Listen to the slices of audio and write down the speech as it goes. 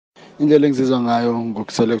Indlela engizizwa ngayo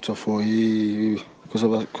ngokuselectwa for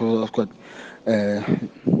i-COSAFA squad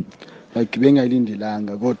like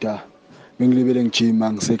bengayilindelanga kodwa bengilibele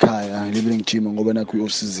ngijima ngisekhaya ngilibele ngijima ngoba nakho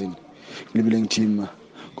i-off season ngilibele ngijima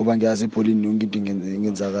ngoba ngiyazi ebholini yonke into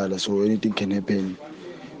ingenzakala so anything can happen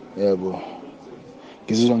yebo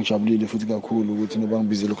ngizizwa ngijabulile futhi kakhulu ukuthi noba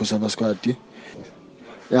ngibizele i-COSAFA squad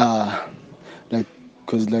like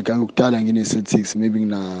because like akudala ngine-Celtics maybe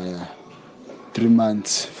ngina 3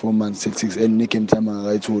 months 4 months Celtics and ne-game time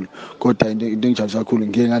angakayitholi kodwa into engijabulisa kakhulu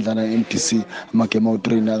ngike ngadlala e-MDC amagame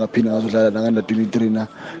awu-3 akaphinda ngazodlala nakanda 23 na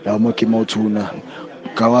lawo amagame awu-2 na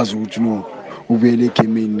ngakwazi ukuthi no ubuyele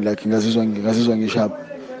egamini like ngazizwa ngisharp.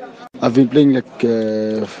 I've been playing like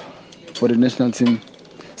for the national team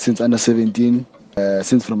since under 17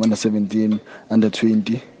 since from under 17 under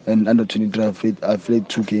 20 and under 23 I've played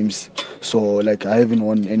 2 games so like I haven't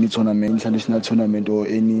won any tournament international tournament or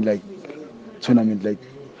any like tournament like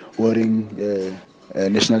wearing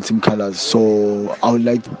national team colors so I would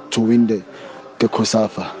like to win the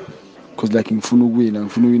COSAFA because like ngifuna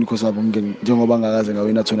ukuwina COSAFA njengoba ngakaze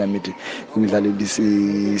ngawina tournament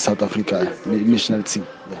ngidlalele South Africa national team.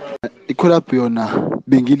 I-collab yona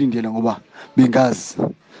bengilindele ngoba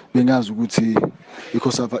bengazi ukuthi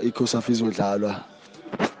i-COSAFA izodlalwa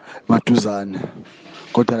maduzane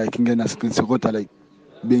kodwa like ngingenasiqiniseko kodwa like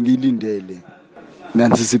bengilindele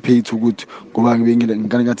ngi-anticipate ukuthi ngoba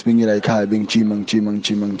ngathi bengila ekhaya bengijima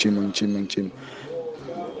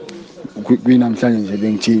kwinamhlanje nje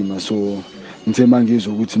bengijima so ngithe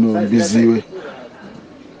mangizwe ukuthi no ngibiziwe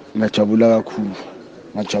ngajabula kakhulu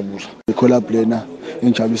ngajabula. I-collab lena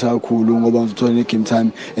ingijabulisa kakhulu ngoba ngizothola ne-game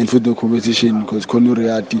time and futhi no-competition because khona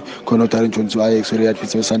uReyaad khona Darren Johnson Ajax uReyaad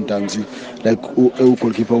Pieterse Sundowns like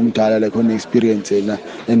goalkeeper omdala like one experience yena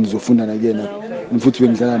and ngizofunda nakuyena futhi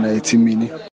bengidlala naye eteamini.